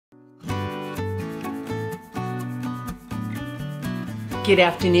Good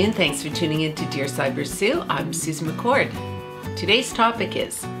afternoon. Thanks for tuning in to Dear Sybersue. I'm Susan McCord. Today's topic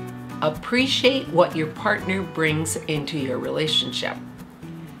is appreciate what your partner brings into your relationship.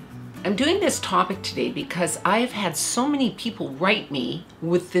 I'm doing this topic today because I've had so many people write me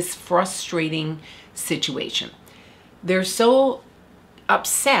with this frustrating situation. They're so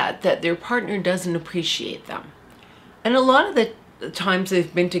upset that their partner doesn't appreciate them. And a lot of the times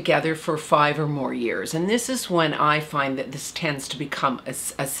they've been together for 5 or more years. And this is when I find that this tends to become a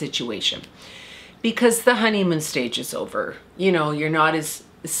situation. Because the honeymoon stage is over. You know, you're not as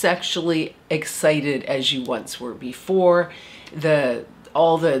sexually excited as you once were before.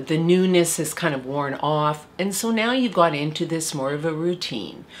 All the newness is kind of worn off. And so now you've got into this more of a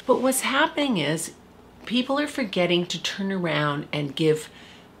routine. But what's happening is people are forgetting to turn around and give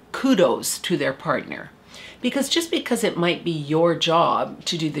kudos to their partner. Because just because it might be your job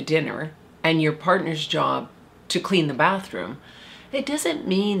to do the dinner and your partner's job to clean the bathroom, it doesn't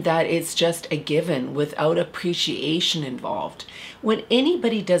mean that it's just a given without appreciation involved. When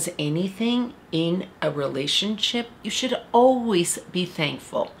anybody does anything in a relationship, you should always be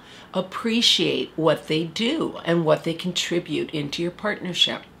thankful. Appreciate what they do and what they contribute into your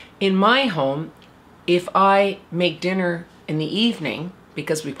partnership. In my home, if I make dinner in the evening,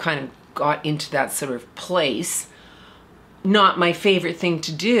 because we've kind of got into that sort of place, not my favorite thing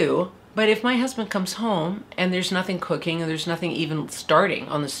to do, but if my husband comes home and there's nothing cooking or there's nothing even starting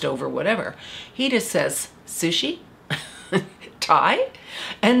on the stove or whatever, he just says, sushi? Thai?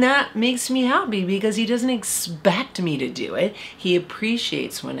 And that makes me happy because he doesn't expect me to do it. He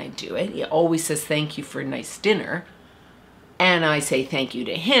appreciates when I do it. He always says thank you for a nice dinner. And I say thank you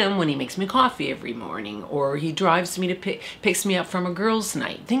to him when he makes me coffee every morning, or he drives me to picks me up from a girls'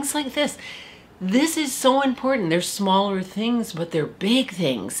 night. Things like this. This is so important. They're smaller things, but they're big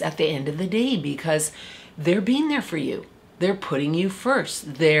things at the end of the day because they're being there for you. They're putting you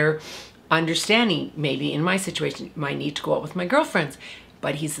first. They're understanding, maybe in my situation, I need to go out with my girlfriends,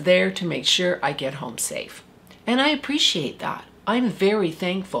 but he's there to make sure I get home safe. And I appreciate that. I'm very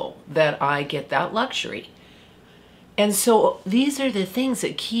thankful that I get that luxury. And so these are the things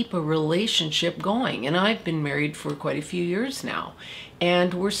that keep a relationship going. And I've been married for quite a few years now,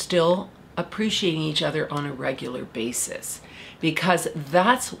 and we're still appreciating each other on a regular basis because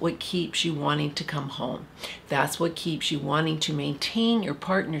that's what keeps you wanting to come home. That's what keeps you wanting to maintain your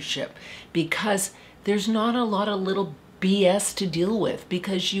partnership because there's not a lot of little BS to deal with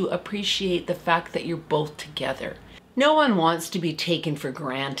because you appreciate the fact that you're both together. No one wants to be taken for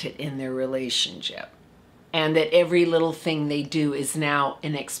granted in their relationship, and that every little thing they do is now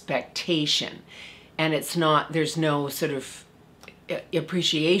an expectation. And it's not, there's no sort of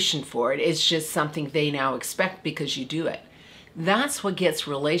appreciation for it. It's just something they now expect because you do it. That's what gets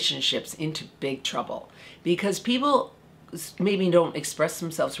relationships into big trouble. Because people maybe don't express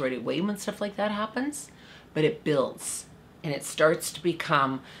themselves right away when stuff like that happens, but it builds. And it starts to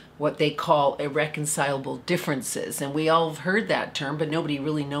become what they call irreconcilable differences. And we all have heard that term, but nobody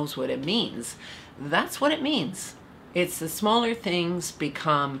really knows what it means. That's what it means. It's the smaller things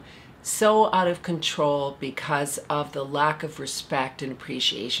become so out of control because of the lack of respect and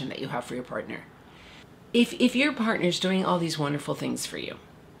appreciation that you have for your partner. If your partner's doing all these wonderful things for you,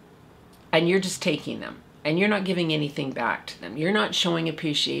 and you're just taking them, and you're not giving anything back to them, you're not showing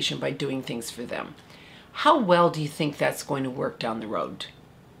appreciation by doing things for them, how well do you think that's going to work down the road?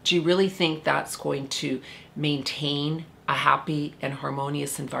 Do you really think that's going to maintain a happy and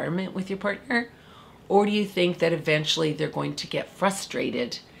harmonious environment with your partner? Or do you think that eventually they're going to get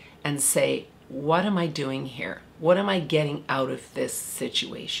frustrated and say, what am I doing here? What am I getting out of this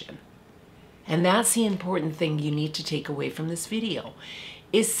situation? And that's the important thing you need to take away from this video.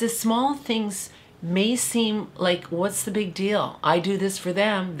 Is the small things may seem like, what's the big deal? I do this for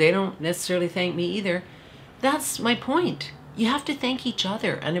them. They don't necessarily thank me either. That's my point. You have to thank each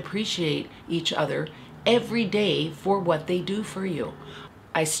other and appreciate each other every day for what they do for you.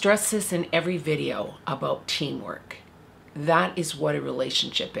 I stress this in every video about teamwork. That is what a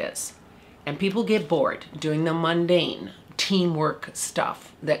relationship is. And people get bored doing the mundane teamwork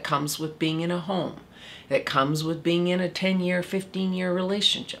stuff that comes with being in a home, that comes with being in a 10-year, 15-year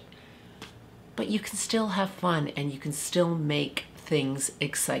relationship. But you can still have fun and you can still make things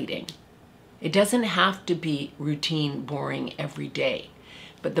exciting. It doesn't have to be routine, boring every day.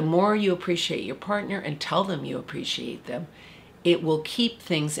 But the more you appreciate your partner and tell them you appreciate them, it will keep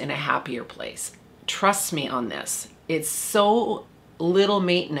things in a happier place. Trust me on this. It's so little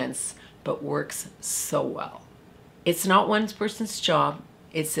maintenance, but works so well. It's not one person's job.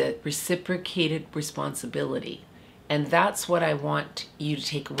 It's a reciprocated responsibility. And that's what I want you to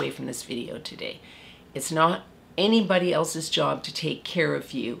take away from this video today. It's not anybody else's job to take care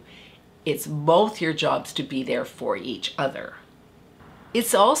of you. It's both your jobs to be there for each other.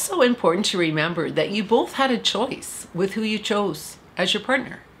 It's also important to remember that you both had a choice with who you chose as your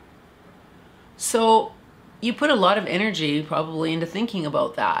partner. So you put a lot of energy probably into thinking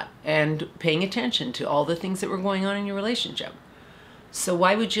about that and paying attention to all the things that were going on in your relationship. So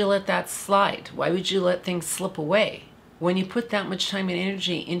why would you let that slide? Why would you let things slip away when you put that much time and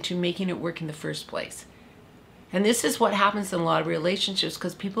energy into making it work in the first place? And this is what happens in a lot of relationships,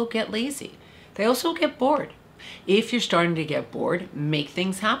 because people get lazy. They also get bored. If you're starting to get bored, make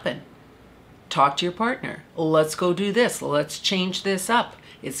things happen. Talk to your partner. Let's go do this. Let's change this up.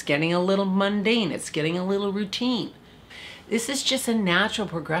 It's getting a little mundane. It's getting a little routine. This is just a natural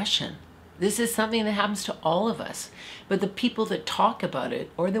progression. This is something that happens to all of us. But the people that talk about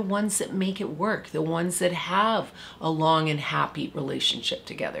it are the ones that make it work, the ones that have a long and happy relationship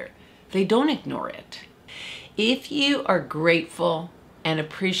together. They don't ignore it. If you are grateful and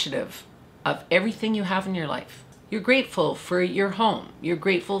appreciative of everything you have in your life, you're grateful for your home, you're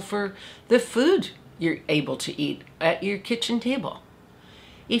grateful for the food you're able to eat at your kitchen table.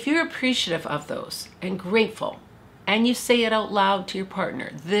 If you're appreciative of those and grateful, and you say it out loud to your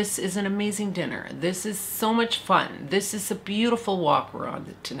partner, this is an amazing dinner, this is so much fun, this is a beautiful walk we're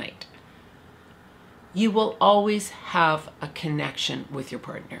on tonight, you will always have a connection with your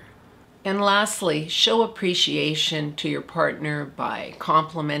partner. And lastly, show appreciation to your partner by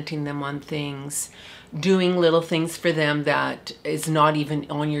complimenting them on things, doing little things for them that is not even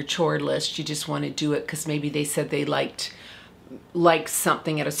on your chore list. You just want to do it because maybe they said they liked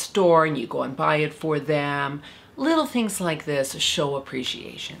something at a store and you go and buy it for them. Little things like this show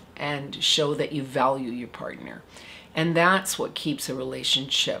appreciation and show that you value your partner. And that's what keeps a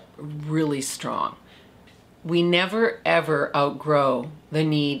relationship really strong. We never ever outgrow the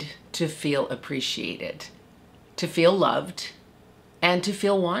need to feel appreciated, to feel loved, and to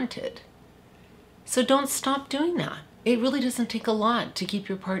feel wanted. So don't stop doing that. It really doesn't take a lot to keep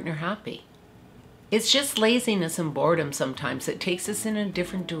your partner happy. It's just laziness and boredom sometimes that takes us in a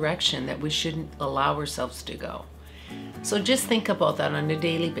different direction that we shouldn't allow ourselves to go. So just think about that on a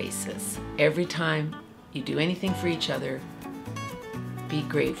daily basis. Every time you do anything for each other, be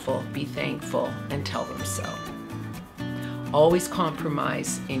grateful, be thankful, and tell them so. Always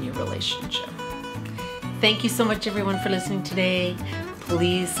compromise in your relationship. Thank you so much, everyone, for listening today.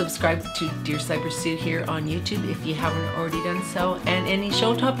 Please subscribe to Dear Sybersue here on YouTube if you haven't already done so. And any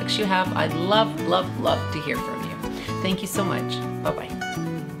show topics you have, I'd love, love, love to hear from you. Thank you so much. Bye-bye.